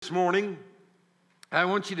this morning. I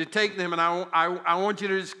want you to take them and I want you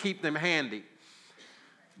to just keep them handy,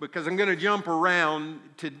 because I'm going to jump around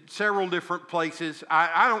to several different places.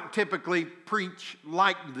 I don't typically preach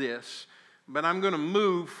like this, but I'm going to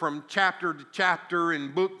move from chapter to chapter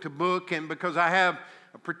and book to book, and because I have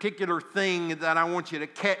a particular thing that I want you to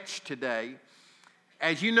catch today.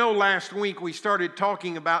 As you know, last week we started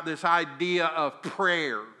talking about this idea of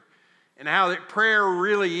prayer and how that prayer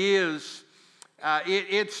really is,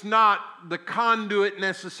 it's not the conduit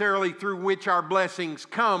necessarily through which our blessings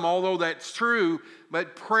come, although that's true,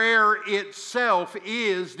 but prayer itself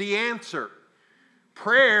is the answer.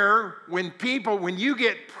 Prayer, when you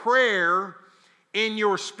get prayer in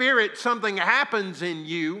your spirit, something happens in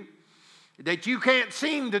you that you can't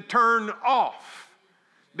seem to turn off,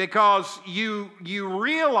 because you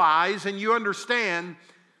realize and you understand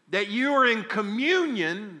that you are in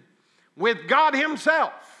communion with God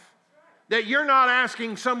Himself, that you're not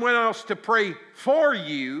asking someone else to pray for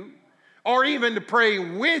you or even to pray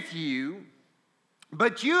with you,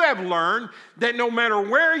 but you have learned that no matter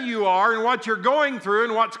where you are and what you're going through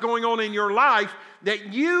and what's going on in your life,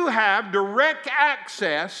 that you have direct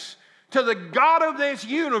access to the God of this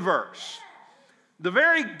universe. The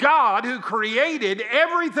very God who created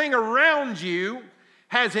everything around you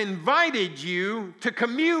has invited you to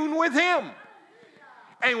commune with Him.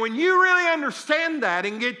 And when you really understand that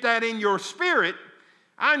and get that in your spirit,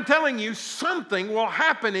 I'm telling you, something will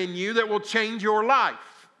happen in you that will change your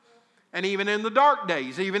life. And even in the dark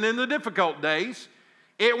days, even in the difficult days,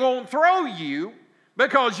 it won't throw you,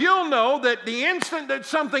 because you'll know that the instant that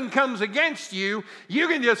something comes against you, you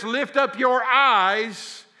can just lift up your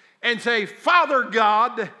eyes and say, Father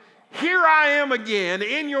God, here I am again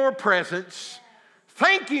in your presence,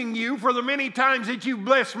 thanking you for the many times that you've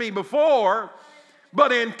blessed me before,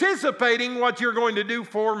 but anticipating what you're going to do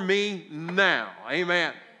for me now.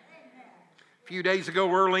 Amen. A few days ago,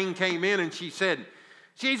 Earlene came in and she said,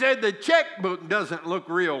 the checkbook doesn't look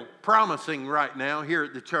real promising right now here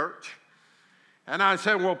at the church. And I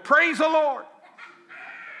said, well, praise the Lord.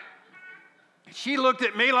 She looked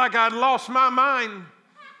at me like I'd lost my mind.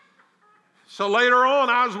 So later on,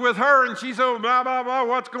 I was with her and she said, blah, blah, blah,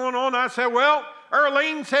 what's going on? I said, well,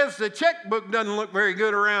 Earlene says the checkbook doesn't look very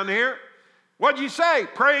good around here. What'd you say?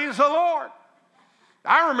 Praise the Lord.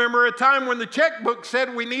 I remember a time when the checkbook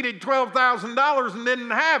said we needed $12,000 and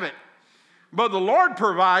didn't have it. But the Lord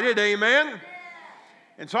provided, amen?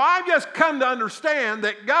 And so I've just come to understand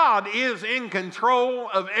that God is in control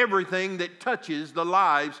of everything that touches the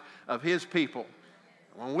lives of His people.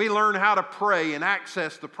 When we learn how to pray and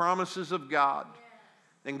access the promises of God,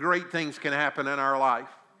 then great things can happen in our life.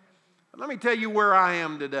 But let me tell you where I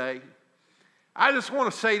am today. I just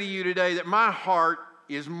want to say to you today that my heart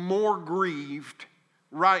is more grieved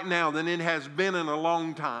right now than it has been in a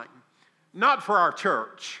long time. Not for our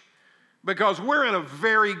church, because we're in a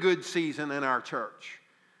very good season in our church.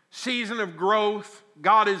 Season of growth.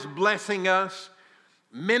 God is blessing us.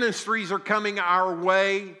 Ministries are coming our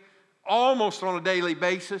way almost on a daily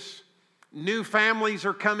basis. New families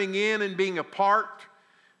are coming in and being a part.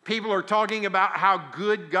 People are talking about how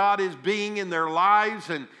good God is being in their lives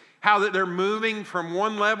and how that they're moving from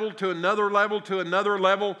one level to another level to another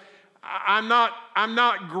level. I'm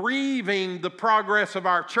not grieving the progress of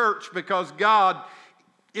our church, because God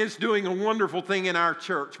is doing a wonderful thing in our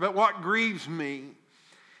church. But what grieves me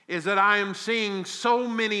is that I am seeing so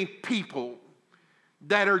many people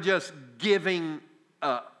that are just giving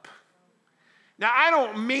up. Now, I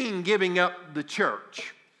don't mean giving up the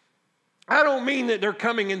church. I don't mean that they're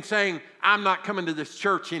coming and saying, I'm not coming to this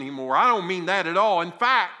church anymore. I don't mean that at all. In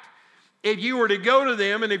fact, if you were to go to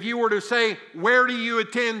them and if you were to say, where do you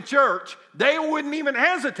attend church? They wouldn't even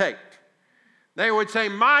hesitate. They would say,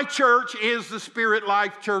 my church is the Spirit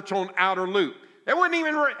Life Church on Outer Loop. They wouldn't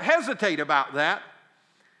even hesitate about that.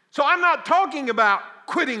 So I'm not talking about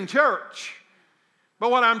quitting church.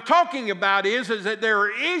 But what I'm talking about is that there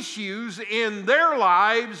are issues in their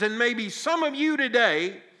lives, and maybe some of you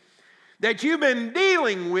today, that you've been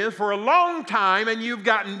dealing with for a long time, and you've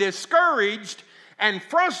gotten discouraged and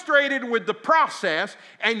frustrated with the process,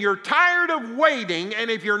 and you're tired of waiting,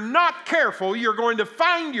 and if you're not careful, you're going to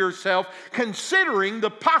find yourself considering the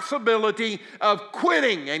possibility of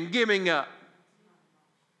quitting and giving up.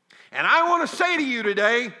 And I want to say to you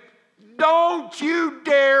today, don't you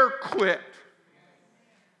dare quit.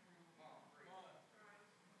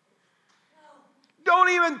 Don't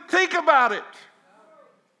even think about it.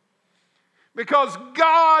 Because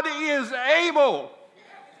God is able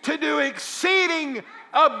to do exceeding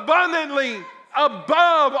abundantly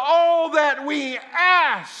above all that we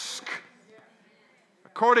ask,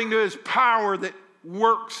 according to His power that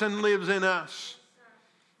works and lives in us.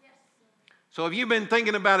 So if you've been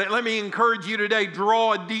thinking about it, let me encourage you today,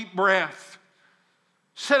 draw a deep breath.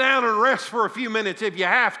 Sit down and rest for a few minutes if you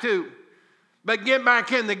have to, but get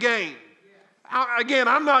back in the game. Again,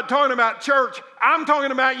 I'm not talking about church. I'm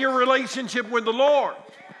talking about your relationship with the Lord.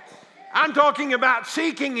 I'm talking about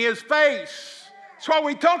seeking His face. That's what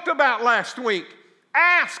we talked about last week.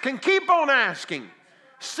 Ask and keep on asking.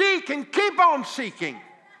 Seek and keep on seeking.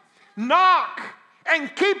 Knock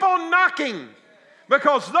and keep on knocking.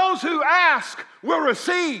 Because those who ask will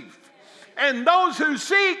receive. And those who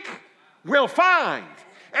seek will find.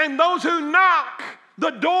 And those who knock,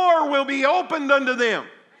 the door will be opened unto them.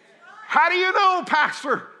 How do you know,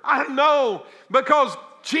 Pastor? I know because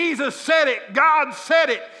Jesus said it. God said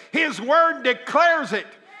it. His word declares it.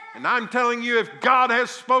 And I'm telling you, if God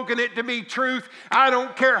has spoken it to be truth, I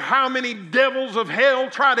don't care how many devils of hell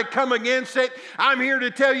try to come against it. I'm here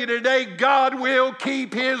to tell you today, God will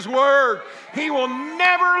keep His word. He will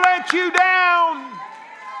never let you down.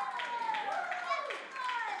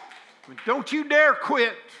 But don't you dare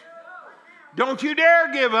quit. Don't you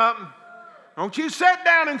dare give up. Don't you sit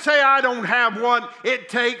down and say, I don't have what it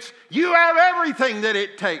takes. You have everything that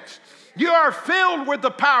it takes. You are filled with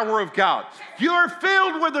the power of God. You are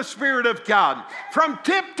filled with the Spirit of God. From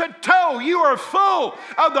tip to toe, you are full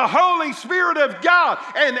of the Holy Spirit of God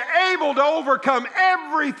and able to overcome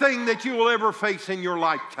everything that you will ever face in your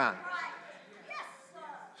lifetime.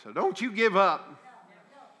 So don't you give up.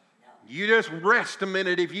 You just rest a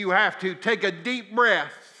minute if you have to. Take a deep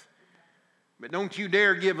breath. But don't you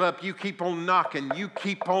dare give up. You keep on knocking. You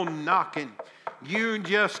keep on knocking. You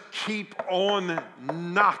just keep on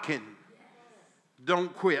knocking.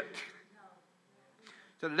 Don't quit.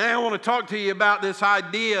 So today I want to talk to you about this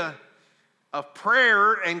idea of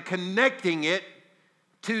prayer and connecting it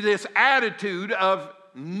to this attitude of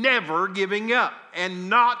never giving up and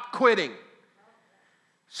not quitting.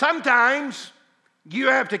 Sometimes you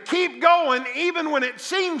have to keep going even when it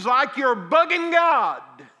seems like you're bugging God.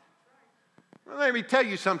 Well, let me tell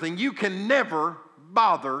you something. You can never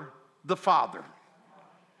bother the Father.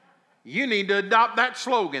 You need to adopt that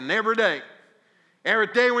slogan every day. Every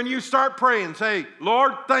day when you start praying, say,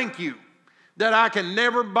 Lord, thank you that I can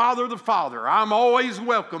never bother the Father. I'm always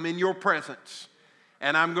welcome in your presence,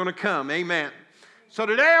 and I'm going to come. Amen. So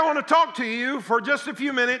today I want to talk to you for just a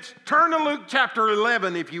few minutes. Turn to Luke chapter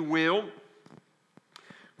 11, if you will,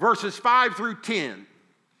 verses 5 through 10.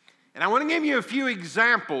 And I want to give you a few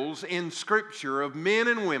examples in Scripture of men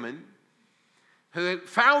and women who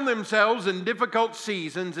found themselves in difficult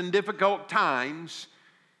seasons and difficult times,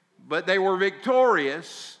 but they were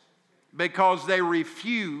victorious because they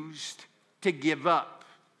refused to give up.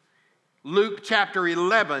 Luke chapter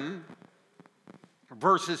 11,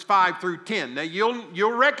 verses 5 through 10. Now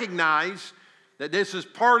you'll recognize that this is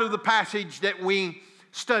part of the passage that we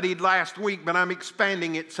studied last week, but I'm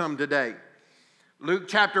expanding it some today. Luke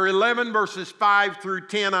chapter 11, verses 5 through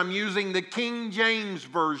 10. I'm using the King James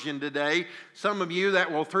Version today. Some of you,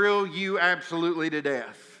 that will thrill you absolutely to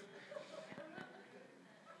death.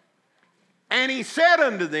 And he said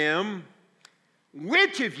unto them,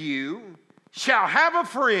 which of you shall have a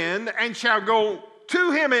friend and shall go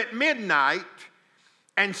to him at midnight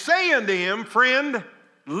and say unto him, friend,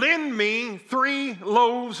 lend me 3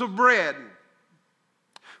 loaves of bread.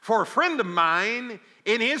 For a friend of mine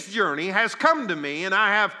in his journey has come to me, and I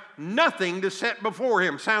have nothing to set before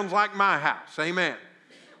him. Sounds like my house. Amen.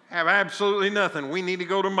 Have absolutely nothing. We need to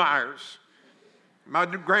go to Myers. My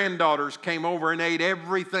granddaughters came over and ate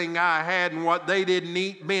everything I had, and what they didn't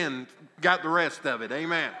eat, Ben got the rest of it.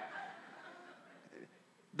 Amen.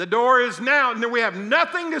 The door is now, and we have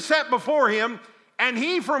nothing to set before him, and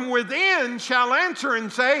he from within shall answer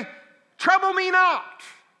and say, trouble me not.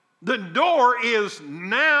 The door is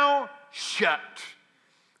now shut.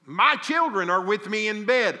 My children are with me in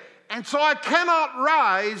bed, and so I cannot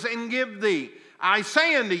rise and give thee. I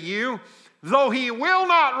say unto you, though he will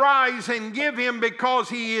not rise and give him because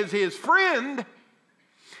he is his friend,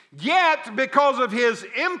 yet because of his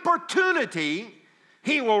importunity,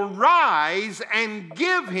 he will rise and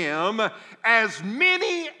give him as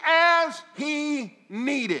many as he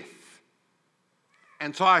needeth.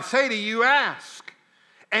 And so I say to you, ask,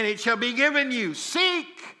 and it shall be given you. Seek,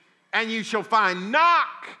 and you shall find.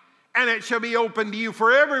 Knock, and it shall be opened to you.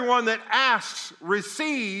 For everyone that asks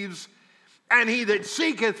receives, and he that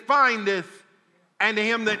seeketh findeth, and to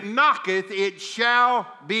him that knocketh it shall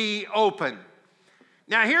be open.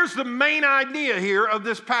 Now here's the main idea here of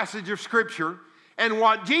this passage of Scripture and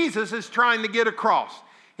what Jesus is trying to get across.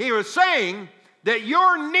 He was saying that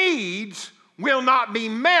your needs will not be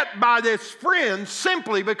met by this friend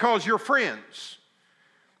simply because you're friends.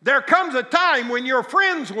 There comes a time when your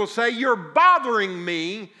friends will say, you're bothering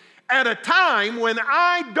me at a time when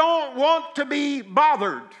I don't want to be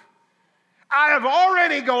bothered. I have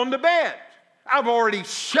already gone to bed. I've already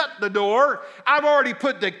shut the door. I've already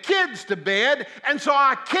put the kids to bed. And so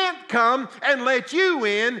I can't come and let you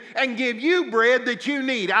in and give you bread that you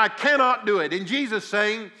need. I cannot do it. And Jesus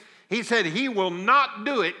saying, he said he will not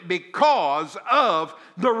do it because of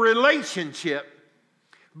the relationship.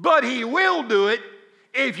 But he will do it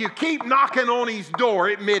if you keep knocking on his door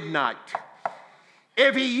at midnight.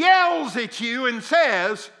 If he yells at you and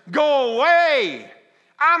says, go away,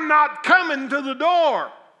 I'm not coming to the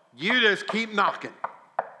door, you just keep knocking.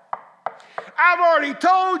 I've already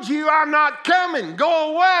told you I'm not coming,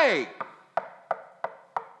 go away.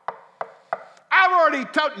 I've already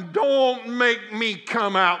told you, don't make me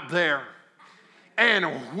come out there and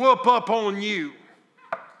whoop up on you.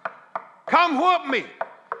 Come whoop me.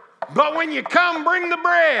 But when you come, bring the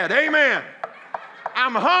bread. Amen.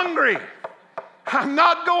 I'm hungry. I'm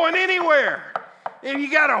not going anywhere. If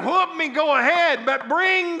you got to whoop me, go ahead, but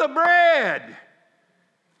bring the bread.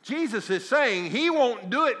 Jesus is saying he won't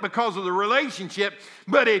do it because of the relationship,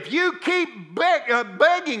 but if you keep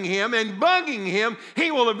begging him and bugging him, he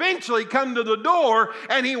will eventually come to the door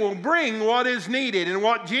and he will bring what is needed. And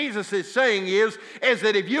what Jesus is saying is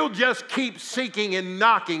that if you'll just keep seeking and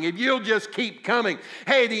knocking, if you'll just keep coming,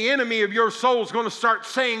 hey, the enemy of your soul is going to start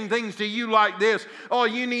saying things to you like this. Oh,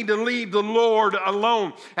 you need to leave the Lord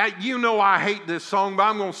alone. You know I hate this song, but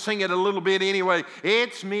I'm going to sing it a little bit anyway.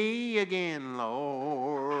 It's me again,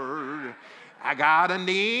 Lord. I got a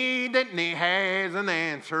need that has an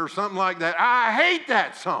answer, something like that. I hate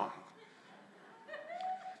that song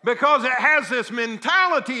because it has this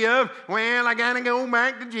mentality of, well, I got to go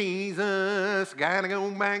back to Jesus, got to go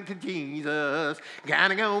back to Jesus, got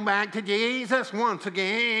to go back to Jesus once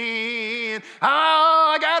again.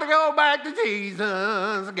 Oh, I got to go back to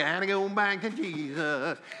Jesus, got to go back to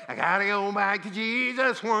Jesus, I got to go back to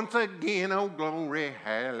Jesus once again. Oh, glory,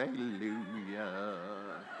 hallelujah.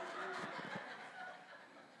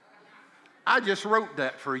 I just wrote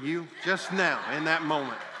that for you just now in that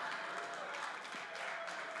moment.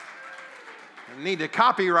 I need to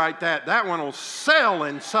copyright that. That one will sell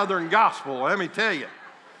in Southern Gospel, let me tell you.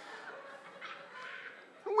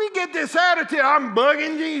 We get this attitude, I'm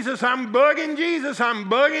bugging Jesus, I'm bugging Jesus, I'm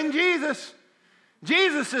bugging Jesus.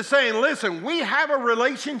 Jesus is saying, listen, we have a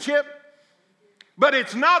relationship, but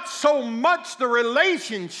it's not so much the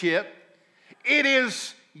relationship, it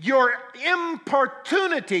is your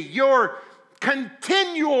importunity, your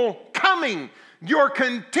continual coming, your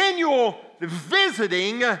continual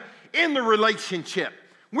visiting in the relationship.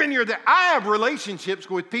 When you're there, I have relationships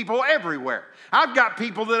with people everywhere. I've got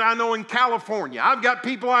people that I know in California. I've got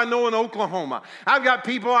people I know in Oklahoma. I've got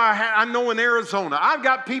people I know in Arizona. I've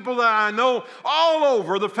got people that I know all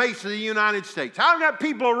over the face of the United States. I've got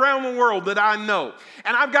people around the world that I know.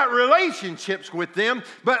 And I've got relationships with them,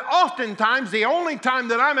 but oftentimes the only time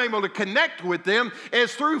that I'm able to connect with them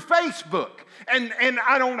is through Facebook. And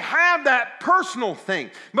I don't have that personal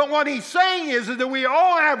thing. But what he's saying is that we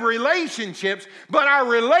all have relationships, but our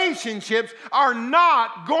relationships are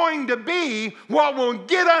not going to be what will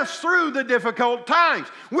get us through the difficult times.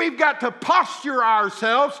 We've got to posture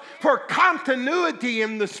ourselves for continuity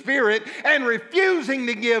in the Spirit and refusing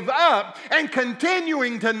to give up and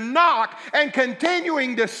continuing to knock and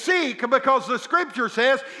continuing to seek, because the Scripture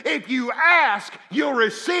says, if you ask, you'll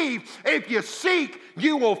receive. If you seek,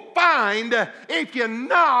 you will find. If you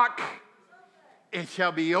knock, it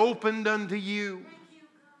shall be opened unto you.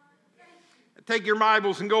 Take your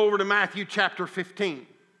Bibles and go over to Matthew chapter 15.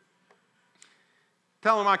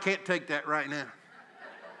 Tell them I can't take that right now.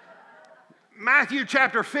 Matthew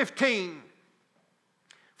chapter 15,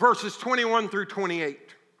 verses 21 through 28.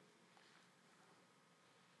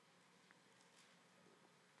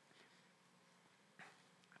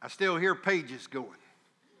 I still hear pages going.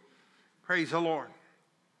 Praise the Lord.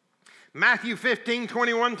 Matthew 15,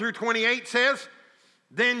 21 through 28 says,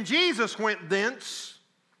 Then Jesus went thence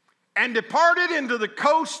and departed into the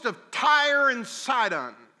coast of Tyre and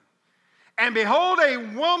Sidon. And behold, a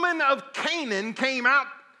woman of Canaan came out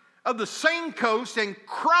of the same coast and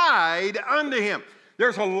cried unto him.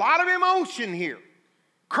 There's a lot of emotion here.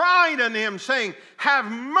 Cried unto him, saying, Have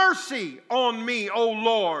mercy on me, O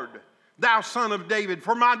Lord, thou son of David,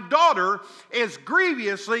 for my daughter is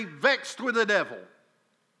grievously vexed with the devil.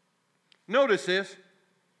 Notice this,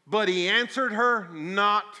 but he answered her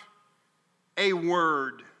not a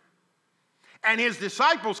word. And his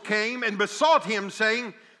disciples came and besought him,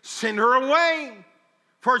 saying, Send her away,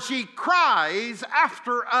 for she cries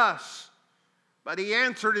after us. But he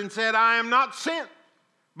answered and said, I am not sent,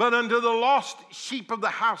 but unto the lost sheep of the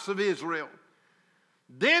house of Israel.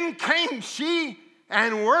 Then came she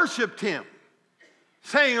and worshipped him,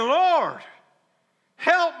 saying, Lord,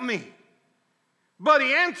 help me. But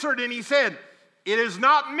he answered and he said, it is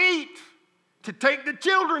not meet to take the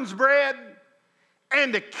children's bread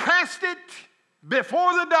and to cast it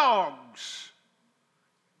before the dogs.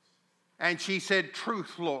 And she said,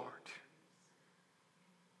 truth, Lord.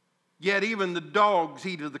 Yet even the dogs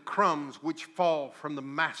eat of the crumbs which fall from the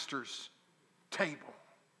master's table.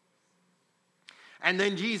 And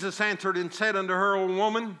then Jesus answered and said unto her, O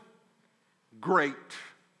woman, great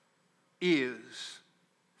is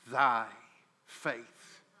thy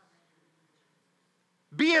faith.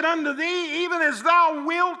 Be it unto thee even as thou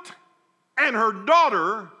wilt. And her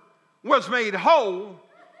daughter was made whole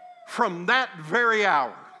from that very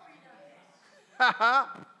hour.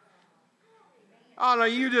 Oh, no,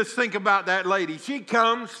 you just think about that lady. She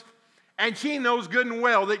comes and she knows good and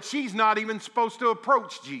well that she's not even supposed to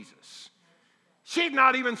approach Jesus. She's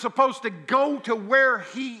not even supposed to go to where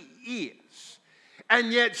he is.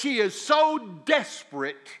 And yet she is so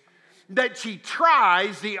desperate that she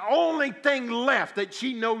tries the only thing left that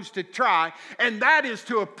she knows to try, and that is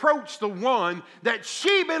to approach the one that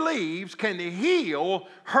she believes can heal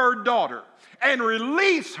her daughter and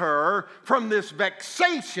release her from this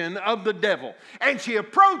vexation of the devil. And she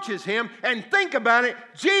approaches him, and think about it,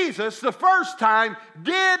 Jesus the first time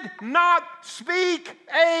did not speak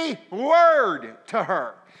a word to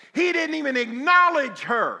her. He didn't even acknowledge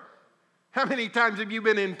her. How many times have you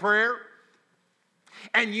been in prayer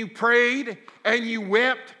and you prayed and you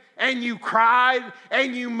wept and you cried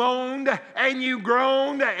and you moaned and you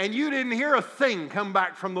groaned and you didn't hear a thing come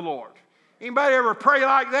back from the Lord? Anybody ever pray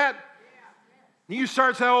like that? You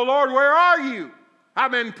start saying, oh Lord, where are you?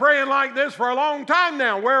 I've been praying like this for a long time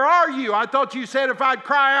now. Where are you? I thought you said if I'd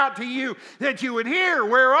cry out to you that you would hear.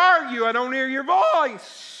 Where are you? I don't hear your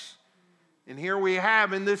voice. And here we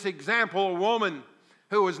have in this example a woman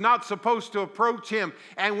who was not supposed to approach him.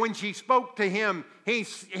 And when she spoke to him,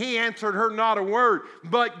 he answered her not a word.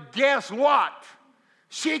 But guess what?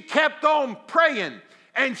 She kept on praying,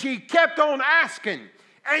 and she kept on asking,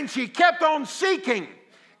 and she kept on seeking,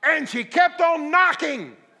 and she kept on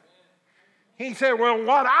knocking. He said, well,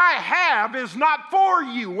 what I have is not for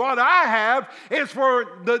you. What I have is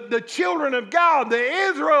for the children of God, the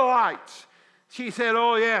Israelites. She said,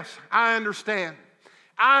 oh yes, I understand.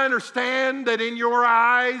 I understand that in your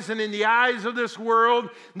eyes and in the eyes of this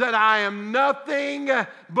world that I am nothing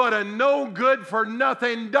but a no good for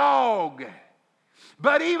nothing dog.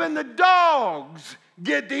 But even the dogs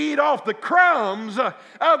get to eat off the crumbs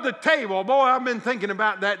of the table. Boy, I've been thinking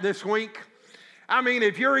about that this week. I mean,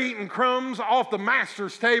 if you're eating crumbs off the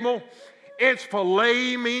master's table, it's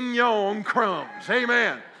filet mignon crumbs.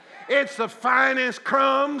 Amen. It's the finest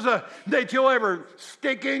crumbs that you'll ever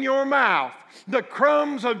stick in your mouth. The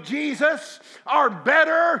crumbs of Jesus are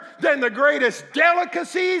better than the greatest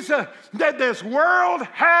delicacies that this world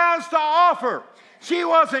has to offer. She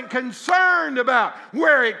wasn't concerned about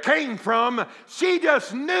where it came from. She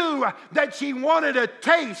just knew that she wanted a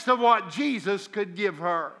taste of what Jesus could give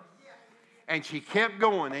her. And she kept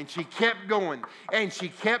going, and she kept going, and she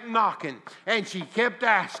kept knocking, and she kept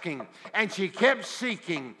asking, and she kept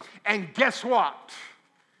seeking. And guess what?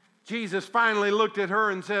 Jesus finally looked at her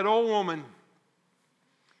and said, "O woman,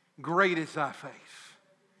 great is thy faith.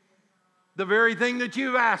 The very thing that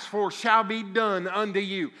you've asked for shall be done unto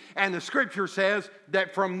you." And the scripture says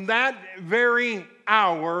that from that very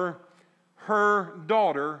hour, her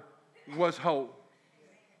daughter was whole.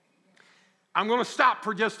 I'm going to stop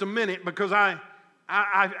for just a minute because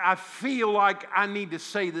I feel like I need to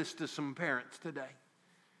say this to some parents today.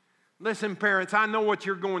 Listen, parents, I know what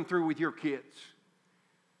you're going through with your kids.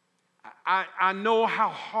 I know how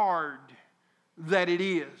hard that it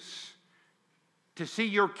is to see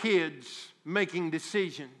your kids making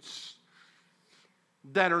decisions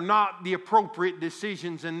that are not the appropriate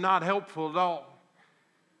decisions and not helpful at all.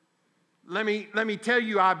 Let me tell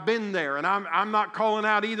you, I've been there, and I'm not calling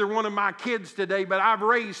out either one of my kids today, but I've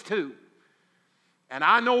raised two. And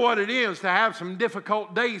I know what it is to have some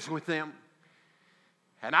difficult days with them.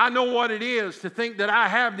 And I know what it is to think that I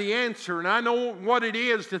have the answer. And I know what it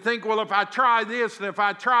is to think, well, if I try this and if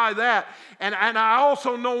I try that. And I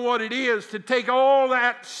also know what it is to take all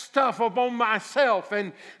that stuff upon myself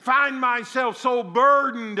and find myself so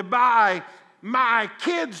burdened by my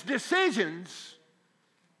kids' decisions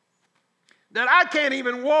that I can't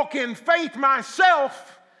even walk in faith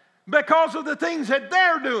myself because of the things that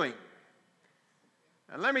they're doing.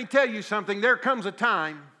 And let me tell you something, there comes a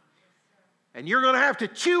time, and you're going to have to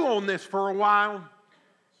chew on this for a while,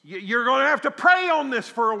 You're going to have to pray on this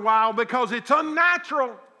for a while because it's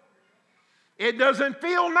unnatural. It doesn't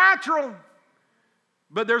feel natural.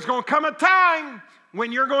 But there's going to come a time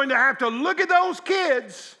when you're going to have to look at those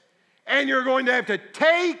kids and you're going to have to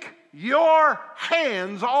take your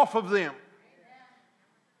hands off of them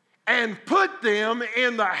and put them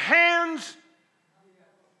in the hands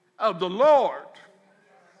of the Lord.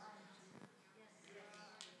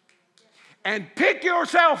 And pick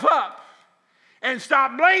yourself up and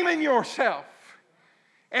stop blaming yourself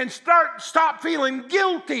and stop feeling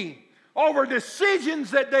guilty over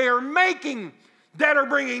decisions that they are making that are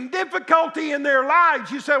bringing difficulty in their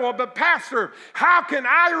lives. You say, well, but Pastor, how can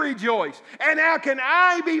I rejoice? And how can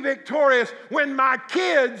I be victorious when my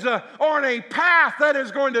kids are on a path that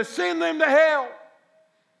is going to send them to hell?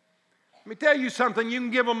 Let me tell you something. You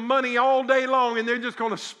can give them money all day long and they're just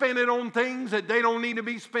going to spend it on things that they don't need to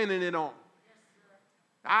be spending it on.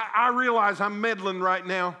 I realize I'm meddling right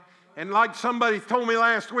now. And like somebody told me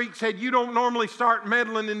last week, said, you don't normally start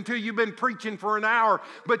meddling until you've been preaching for an hour,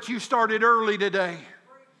 but you started early today.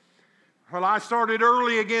 Well, I started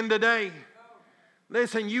early again today.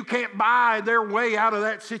 Listen, you can't buy their way out of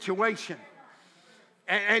that situation.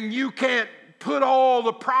 And you can't put all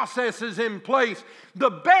the processes in place.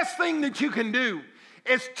 The best thing that you can do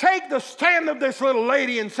is take the stand of this little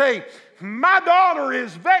lady and say, my daughter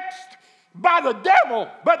is vexed by the devil,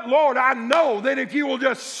 but Lord, I know that if you will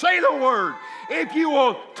just say the word, if you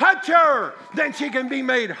will touch her, then she can be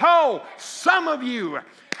made whole. Some of you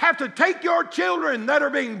have to take your children that are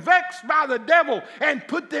being vexed by the devil and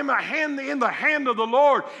put them in the hand of the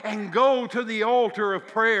Lord and go to the altar of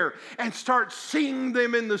prayer and start seeing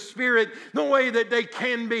them in the Spirit the way that they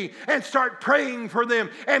can be, and start praying for them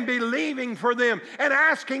and believing for them and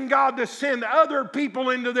asking God to send other people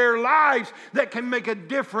into their lives that can make a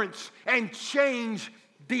difference and change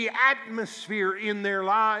the atmosphere in their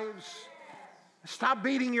lives. Stop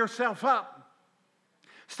beating yourself up.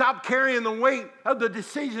 Stop carrying the weight of the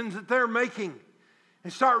decisions that they're making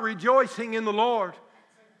and start rejoicing in the Lord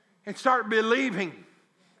and start believing.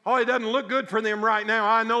 Oh, it doesn't look good for them right now.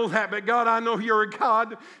 I know that, but God, I know you're a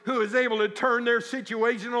God who is able to turn their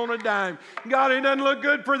situation on a dime. God, it doesn't look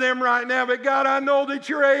good for them right now, but God, I know that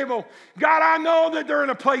you're able. God, I know that they're in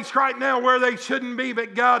a place right now where they shouldn't be,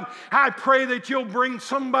 but God, I pray that you'll bring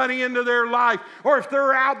somebody into their life, or if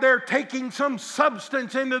they're out there taking some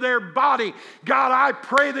substance into their body, God, I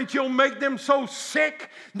pray that you'll make them so sick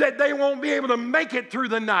that they won't be able to make it through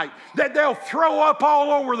the night, that they'll throw up all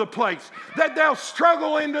over the place, that they'll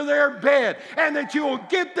struggle into their bed, and that you will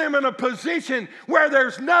get them in a position where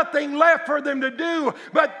there's nothing left for them to do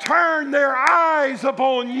but turn their eyes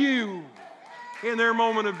upon you in their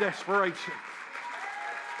moment of desperation.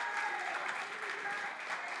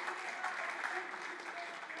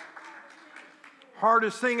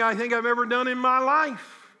 Hardest thing I think I've ever done in my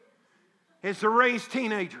life is to raise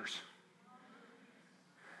teenagers.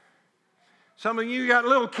 Some of you got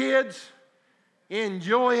little kids,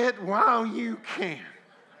 enjoy it while you can.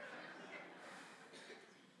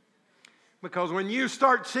 Because when you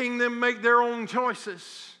start seeing them make their own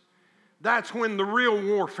choices, that's when the real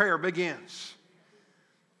warfare begins.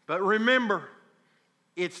 But remember,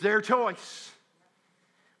 it's their choice.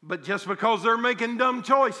 But just because they're making dumb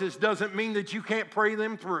choices doesn't mean that you can't pray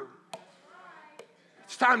them through.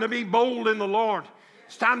 It's time to be bold in the Lord.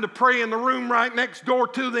 It's time to pray in the room right next door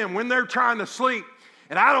to them when they're trying to sleep.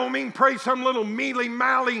 And I don't mean pray some little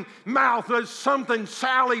mealy-mouthy mouth as something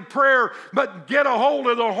Sally prayer, but get a hold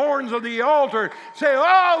of the horns of the altar. Say,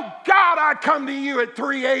 oh, God, I come to you at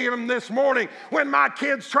 3 a.m. this morning when my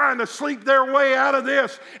kid's trying to sleep their way out of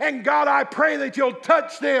this. And God, I pray that you'll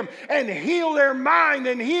touch them and heal their mind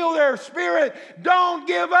and heal their spirit. Don't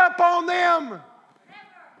give up on them.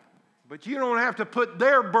 But you don't have to put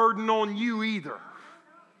their burden on you either.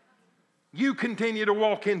 You continue to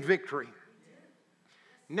walk in victory.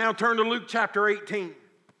 Now turn to Luke chapter 18,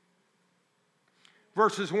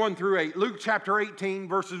 verses 1 through 8. Luke chapter 18,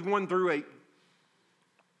 verses 1 through 8.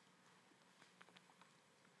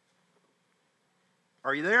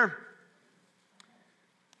 Are you there?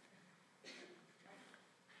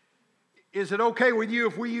 Is it okay with you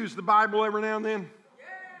if we use the Bible every now and then?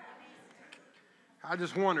 I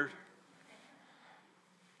just wondered.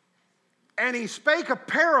 And he spake a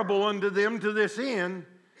parable unto them to this end,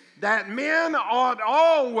 that men ought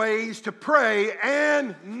always to pray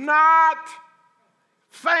and not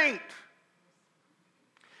faint.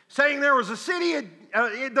 Saying there was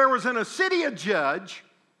in a city a judge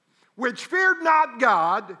which feared not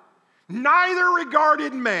God, neither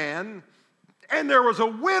regarded man, and there was a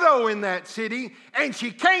widow in that city, and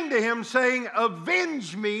she came to him saying,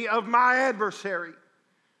 avenge me of my adversary.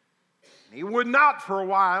 He would not for a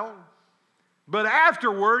while. But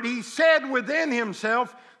afterward he said within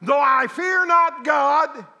himself, though I fear not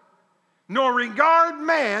God, nor regard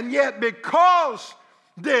man, yet because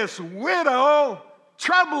this widow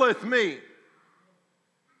troubleth me.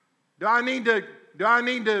 Do I need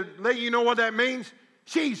to let you know what that means?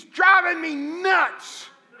 She's driving me nuts.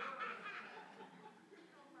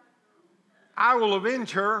 I will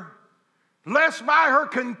avenge her, lest by her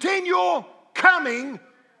continual coming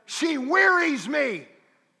she wearies me.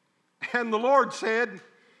 And the Lord said,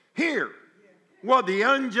 hear what the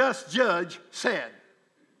unjust judge said.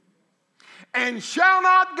 And shall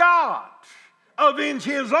not God avenge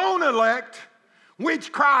his own elect,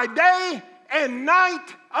 which cry day and night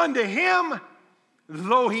unto him,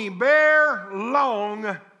 though he bear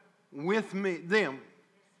long with them?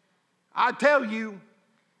 I tell you,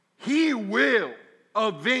 he will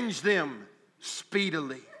avenge them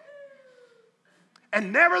speedily.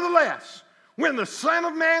 And nevertheless, when the Son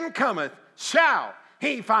of Man cometh, shall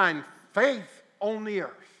he find faith on the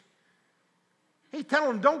earth? He's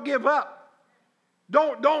telling them, don't give up.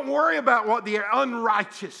 Don't worry about what the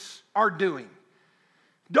unrighteous are doing.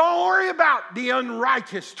 Don't worry about the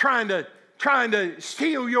unrighteous trying to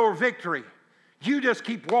steal your victory. You just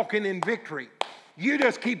keep walking in victory. You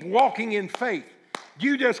just keep walking in faith.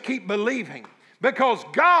 You just keep believing. Because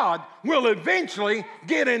God will eventually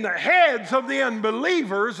get in the heads of the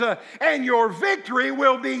unbelievers, and your victory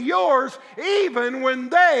will be yours even when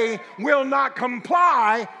they will not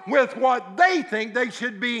comply with what they think they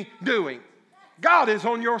should be doing. God is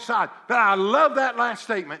on your side. But I love that last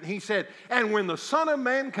statement. He said, and when the Son of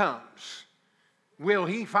Man comes, will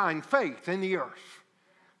he find faith in the earth?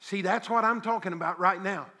 See, that's what I'm talking about right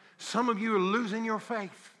now. Some of you are losing your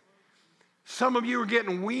faith. Some of you are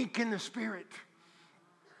getting weak in the spirit.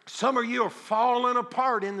 Some of you are falling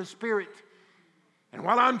apart in the spirit. And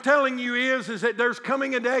what I'm telling you is that there's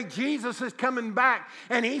coming a day, Jesus is coming back,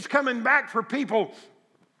 and he's coming back for people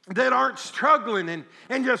that aren't struggling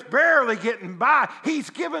and just barely getting by. He's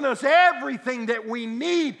given us everything that we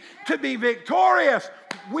need to be victorious.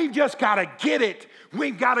 We've just got to get it.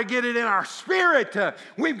 We've got to get it in our spirit.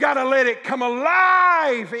 We've got to let it come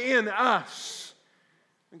alive in us.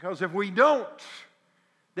 Because if we don't,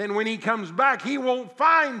 then when he comes back, he won't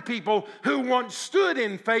find people who once stood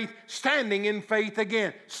in faith, standing in faith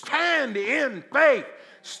again. Stand in faith.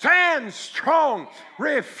 Stand strong.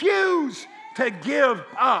 Refuse to give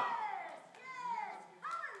up.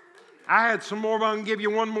 I had some more, but I'm going to give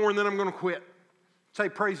you one more and then I'm going to quit. Say,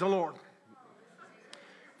 praise the Lord.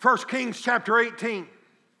 1 Kings chapter 18.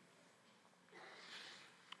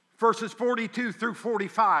 Verses 42 through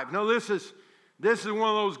 45. Now this is one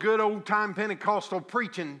of those good old-time Pentecostal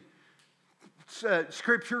preaching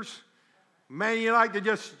scriptures. Man, you like to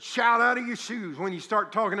just shout out of your shoes when you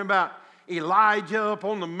start talking about Elijah up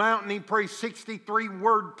on the mountain. He prays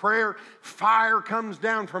 63-word prayer. Fire comes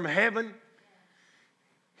down from heaven.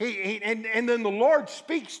 And then the Lord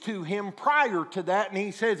speaks to him prior to that, and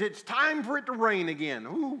he says, it's time for it to rain again.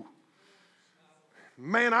 Ooh.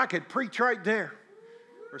 Man, I could preach right there.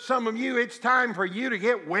 For some of you, it's time for you to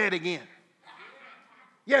get wet again.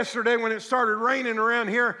 Yesterday when it started raining around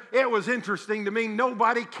here, it was interesting to me.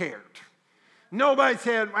 Nobody cared. Nobody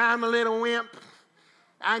said, I'm a little wimp.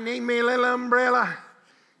 I need me a little umbrella.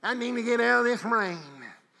 I need to get out of this rain.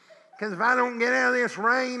 Because if I don't get out of this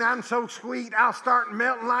rain, I'm so sweet, I'll start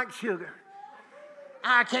melting like sugar.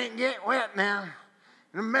 I can't get wet now.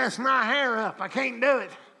 It'll mess my hair up. I can't do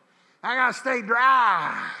it. I got to stay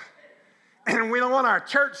dry. And we don't want our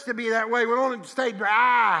church to be that way. We want it to stay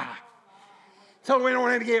dry. So we don't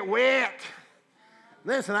have to get wet.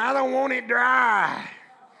 Listen, I don't want it dry.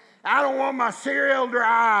 I don't want my cereal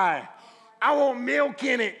dry. I want milk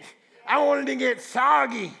in it. I want it to get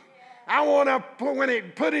soggy. I want to, when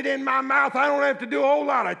it put it in my mouth, I don't have to do a whole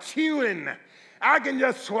lot of chewing. I can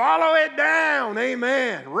just swallow it down.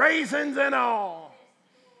 Amen. Raisins and all.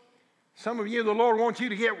 Some of you, the Lord wants you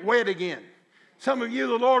to get wet again. Some of you,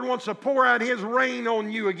 the Lord wants to pour out his rain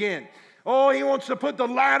on you again. Oh, he wants to put the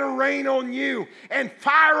latter rain on you and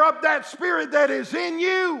fire up that spirit that is in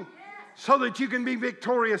you so that you can be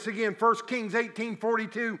victorious again. 1 Kings 18,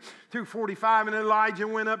 42 through 45. And Elijah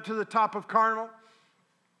went up to the top of Carmel,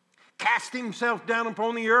 cast himself down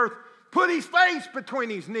upon the earth, put his face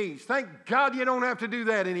between his knees. Thank God you don't have to do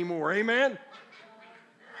that anymore. Amen?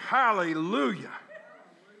 Hallelujah.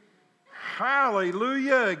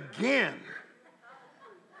 Hallelujah again.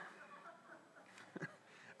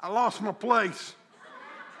 I lost my place.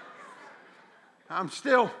 I'm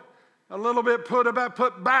still a little bit put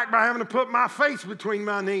back by having to put my face between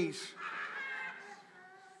my knees.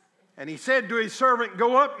 And he said to his servant,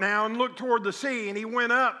 go up now and look toward the sea. And he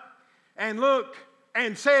went up and looked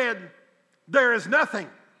and said, there is nothing.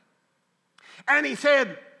 And he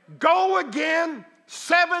said, go again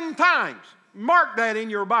 7 times. Mark that in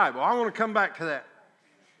your Bible. I want to come back to that.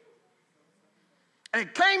 And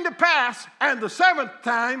it came to pass, and the 7th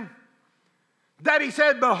time, that he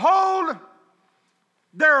said, behold,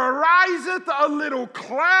 there ariseth a little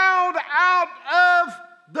cloud out of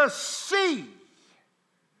the sea,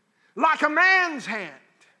 like a man's hand.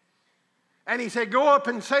 And he said, go up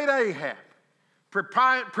and say to Ahab,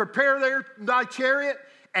 prepare thy chariot,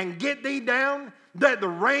 and get thee down, that the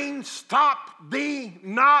rain stop thee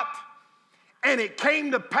not. And it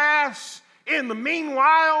came to pass in the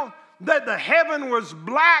meanwhile that the heaven was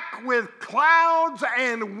black with clouds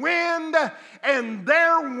and wind, and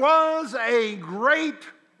there was a great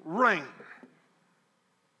rain.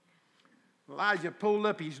 Elijah pulled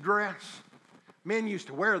up his dress. Men used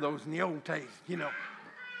to wear those in the old days,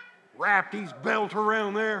 wrapped his belt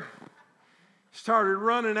around there. Started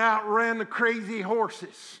running out, ran the crazy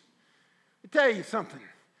horses. I tell you something.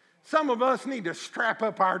 Some of us need to strap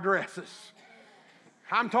up our dresses.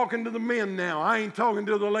 I'm talking to the men now. I ain't talking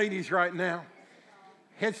to the ladies right now.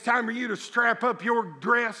 It's time for you to strap up your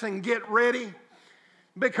dress and get ready.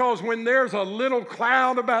 Because when there's a little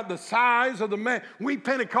cloud about the size of the man, we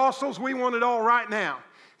Pentecostals, we want it all right now.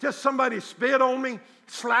 Just somebody spit on me,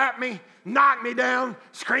 slap me, knock me down,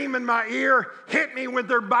 scream in my ear, hit me with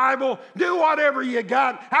their Bible, do whatever you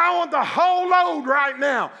got. I want the whole load right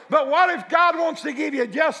now. But what if God wants to give you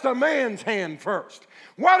just a man's hand first?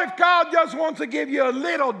 What if God just wants to give you a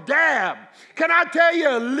little dab? Can I tell you,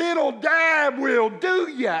 a little dab will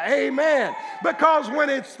do you? Amen. Because when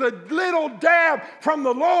it's the little dab from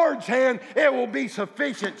the Lord's hand, it will be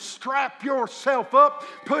sufficient. Strap yourself up,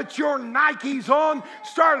 put your Nikes on,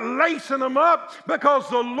 start lacing them up, because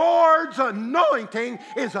the Lord's anointing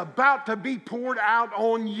is about to be poured out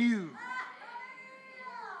on you.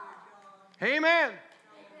 Amen.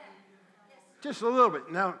 Just a little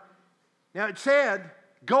bit. Now it said,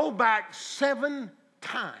 go back 7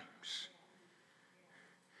 times.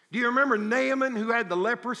 Do you remember Naaman who had the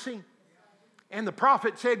leprosy? And the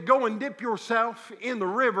prophet said, go and dip yourself in the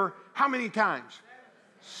river. How many times?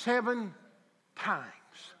 7 times.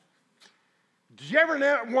 Did you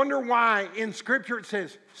ever wonder why in Scripture it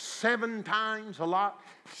says 7 times a lot?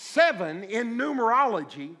 7 in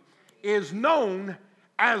numerology is known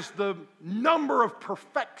as the number of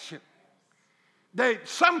perfection.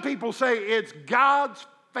 Some people say it's God's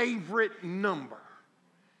favorite number.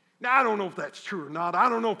 Now, I don't know if that's true or not. I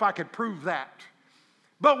don't know if I could prove that.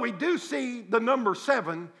 But we do see the number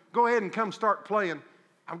 7. Go ahead and come start playing.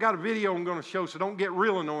 I've got a video I'm going to show, so don't get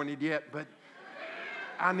real anointed yet, but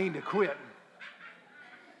I need to quit.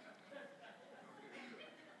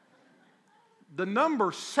 The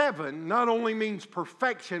number 7 not only means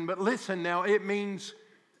perfection, but listen now, it means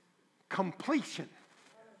completion.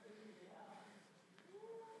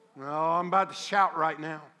 Oh, I'm about to shout right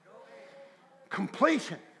now.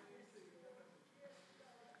 Completion.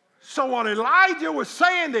 So what Elijah was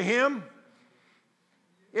saying to him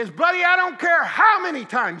is, buddy, I don't care how many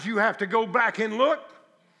times you have to go back and look.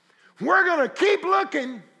 We're going to keep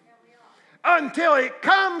looking until it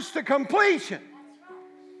comes to completion.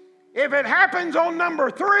 If it happens on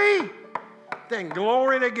number 3, then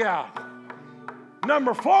glory to God.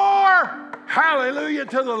 Number 4, hallelujah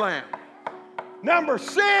to the Lamb. Number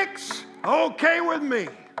 6, okay with me.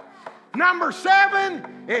 Number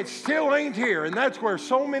 7, it still ain't here. And that's where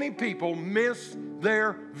so many people miss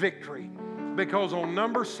their victory. Because on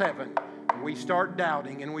number 7, we start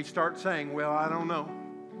doubting and we start saying, well, I don't know.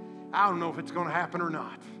 I don't know if it's going to happen or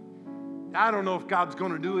not. I don't know if God's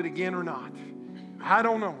going to do it again or not. I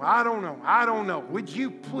don't know. Would you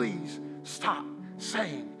please stop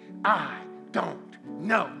saying, I don't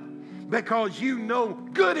know? Because you know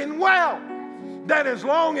good and well that as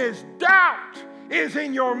long as doubt is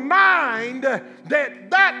in your mind,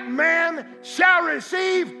 that man shall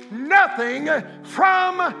receive nothing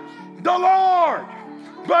from the Lord.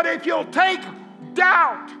 But if you'll take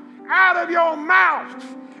doubt out of your mouth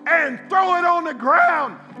and throw it on the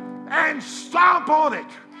ground and stomp on it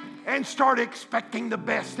and start expecting the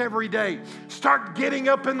best every day, start getting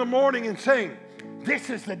up in the morning and saying,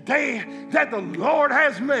 this is the day that the Lord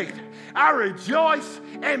has made. I rejoice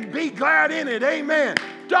and be glad in it. Amen.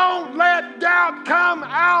 Don't let doubt come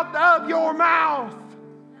out of your mouth.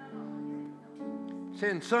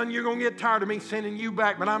 Saying, son, you're going to get tired of me sending you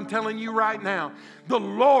back, but I'm telling you right now, the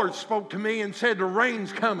Lord spoke to me and said the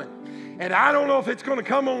rain's coming. And I don't know if it's going to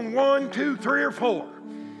come on 1, 2, 3, or 4.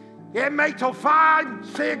 It may till 5,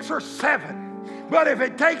 6, or 7. But if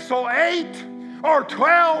it takes till 8 or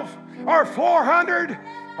 12 or 400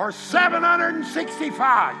 or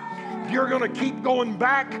 765, you're going to keep going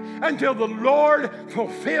back until the Lord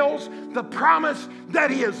fulfills the promise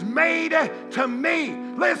that He has made to me.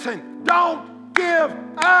 Listen, don't give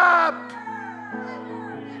up.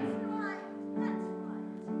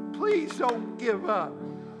 Please don't give up.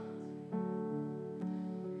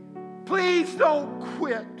 Please don't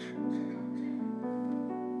quit.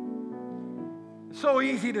 It's so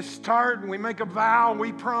easy to start and we make a vow,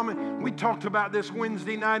 we promise. We talked about this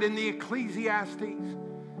Wednesday night in the Ecclesiastes.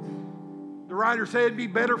 The writer said it'd be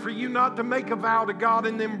better for you not to make a vow to God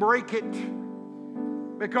and then break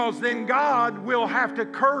it, because then God will have to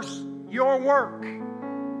curse your work.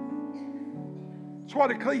 That's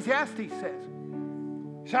what Ecclesiastes says.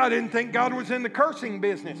 So I didn't think God was in the cursing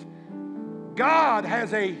business. God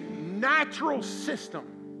has a natural system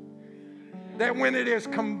that when it is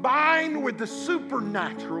combined with the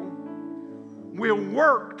supernatural will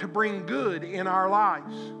work to bring good in our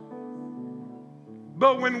lives.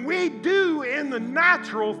 But when we do in the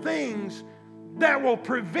natural things that will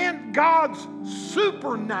prevent God's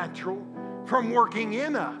supernatural from working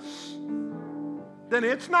in us, then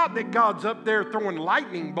it's not that God's up there throwing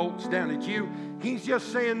lightning bolts down at you. He's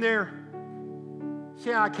just saying there,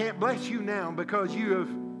 see, I can't bless you now because you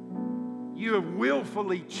have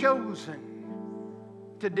willfully chosen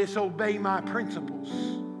to disobey my principles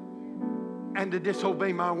and to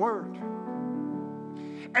disobey my word.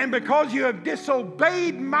 And because you have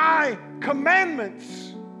disobeyed my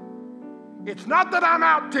commandments, it's not that I'm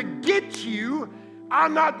out to get you.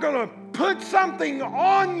 I'm not going to put something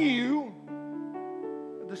on you.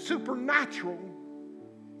 The supernatural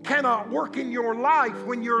cannot work in your life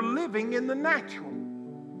when you're living in the natural.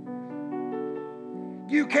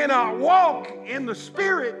 You cannot walk in the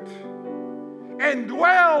Spirit and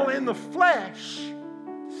dwell in the flesh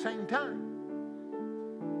at the same time.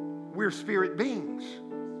 We're spirit beings.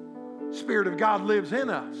 Spirit of God lives in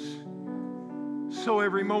us. So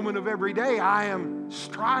every moment of every day, I am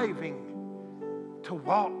striving to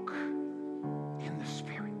walk in the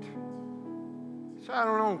Spirit. So I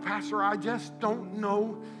don't know, Pastor, I just don't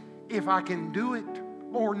know if I can do it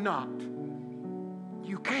or not.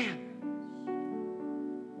 You can.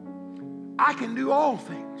 I can do all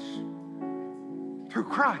things through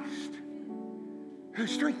Christ who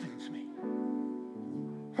strengthens me.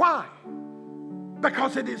 Why?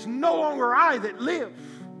 Because it is no longer I that live,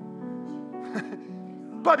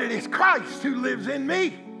 but it is Christ who lives in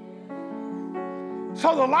me.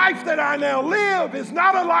 So the life that I now live is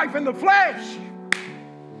not a life in the flesh,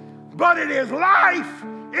 but it is life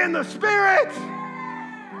in the Spirit.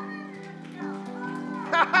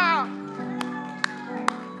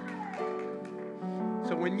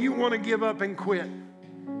 So when you want to give up and quit,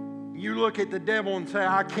 you look at the devil and say,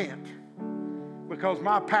 I can't, because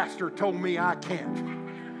my pastor told me I can't.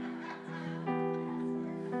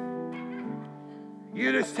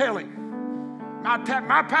 You just tell him,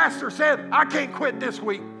 my pastor said I can't quit this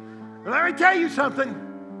week. But let me tell you something.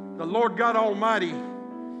 The Lord God Almighty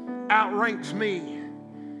outranks me.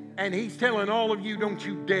 And He's telling all of you, don't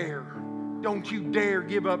you dare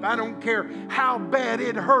give up. I don't care how bad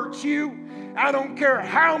it hurts you. I don't care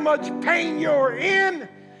how much pain you're in.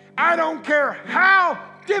 I don't care how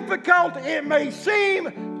difficult it may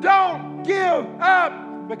seem. Don't give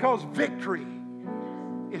up, because victory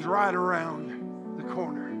is right around the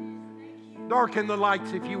corner. Darken the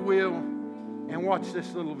lights, if you will, and watch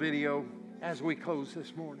this little video as we close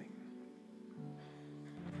this morning.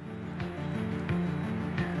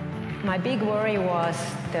 My big worry was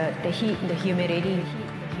the heat, the humidity.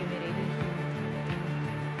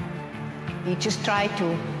 You just try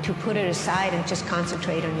to put it aside and just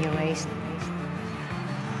concentrate on your race.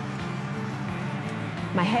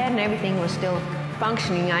 My head and everything was still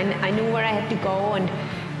functioning. I knew where I had to go, and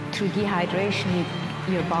through dehydration,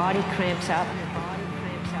 your body cramps up.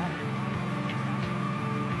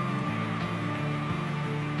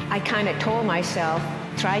 I kind of told myself,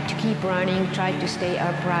 tried to keep running, tried to stay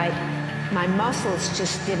upright. My muscles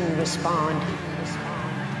just didn't respond.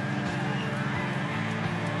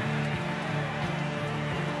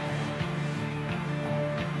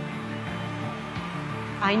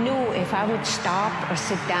 I knew if I would stop or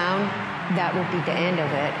sit down, that would be the end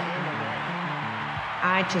of it.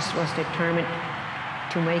 I just was determined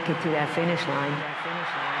to make it to that finish line.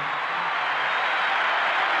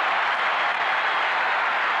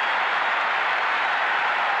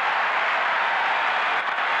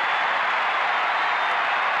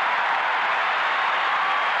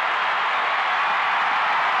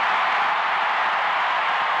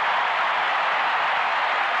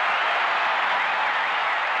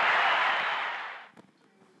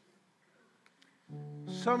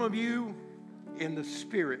 some of you in the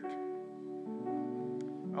Spirit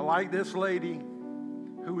are like this lady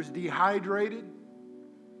who was dehydrated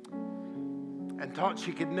and thought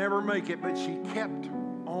she could never make it, but she kept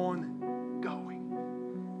on going.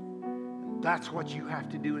 And that's what you have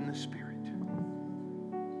to do in the Spirit.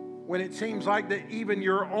 When it seems like that even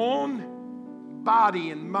your own body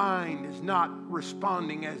and mind is not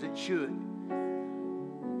responding as it should,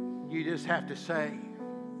 you just have to say,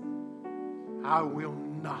 I will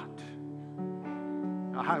not.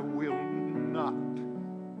 I will not.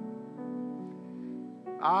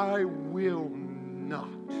 I will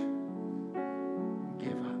not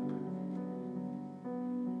give up.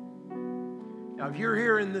 Now, if you're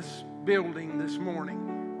here in this building this morning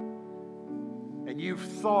and you've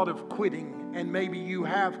thought of quitting, and maybe you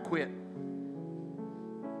have quit,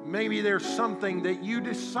 maybe there's something that you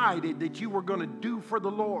decided that you were going to do for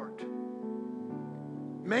the Lord.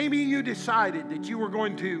 Maybe you decided that you were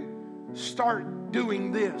going to start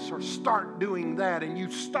doing this or start doing that, and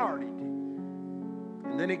you started.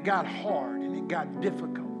 And then it got hard and it got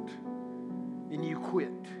difficult and you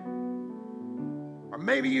quit. Or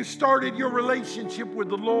maybe you started your relationship with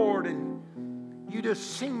the Lord and you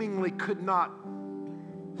just seemingly could not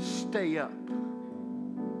stay up.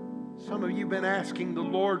 Some of you have been asking the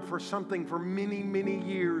Lord for something for many, many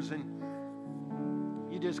years, and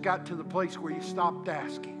you just got to the place where you stopped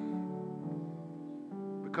asking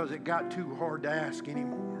because it got too hard to ask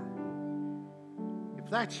anymore. If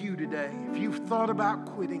that's you today, if you've thought about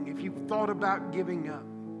quitting, if you've thought about giving up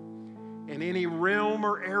in any realm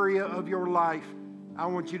or area of your life, I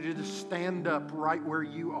want you to just stand up right where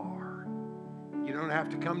you are. You don't have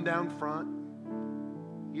to come down front.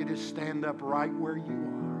 You just stand up right where you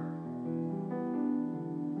are.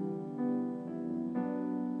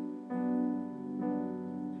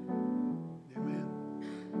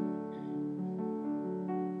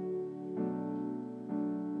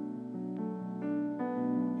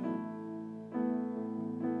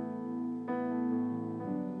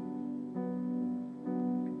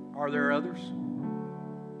 Are there others?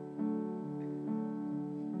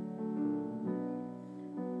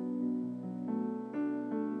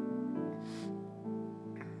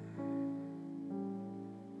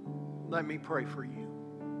 Let me pray for you.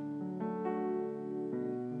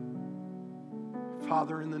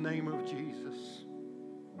 Father, in the name of Jesus,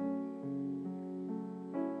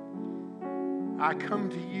 I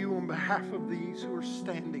come to you on behalf of these who are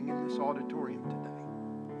standing in this auditorium today.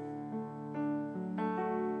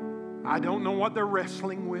 I don't know what they're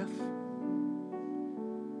wrestling with.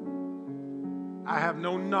 I have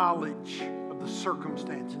no knowledge of the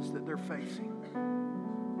circumstances that they're facing.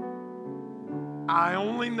 I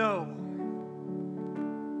only know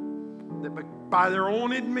that by their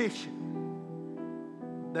own admission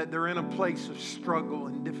that they're in a place of struggle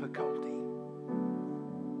and difficulty.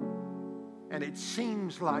 And it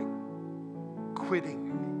seems like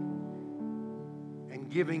quitting and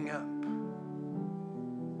giving up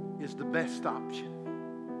is the best option.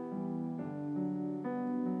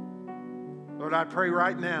 Lord, I pray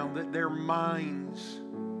right now that their minds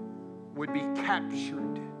would be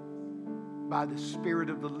captured by the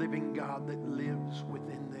Spirit of the living God that lives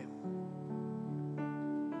within them.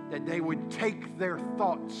 That they would take their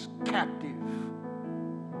thoughts captive.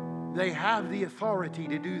 They have the authority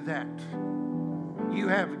to do that. You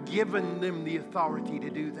have given them the authority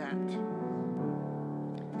to do that.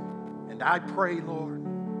 And I pray, Lord,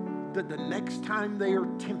 that the next time they are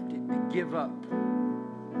tempted to give up,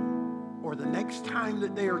 or the next time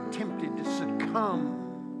that they are tempted to succumb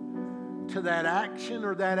to that action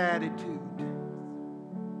or that attitude,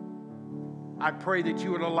 I pray that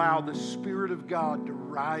you would allow the Spirit of God to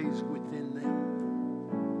rise within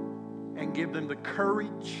them and give them the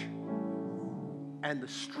courage and the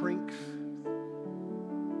strength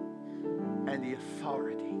and the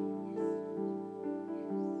authority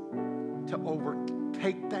to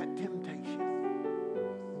overtake that temptation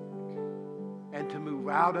and to move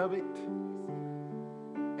out of it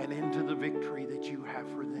and into the victory that you have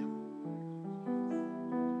for them.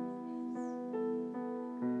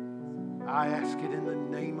 I ask it in the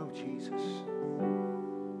name of Jesus,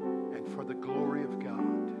 and for the glory of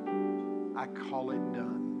God, I call it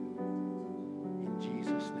done in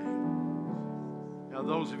Jesus' name. Now,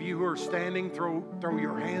 those of you who are standing, throw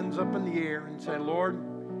your hands up in the air and say, Lord,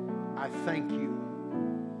 I thank you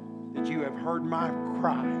that you have heard my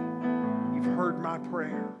cry. You've heard my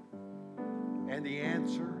prayer. And the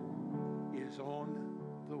answer is on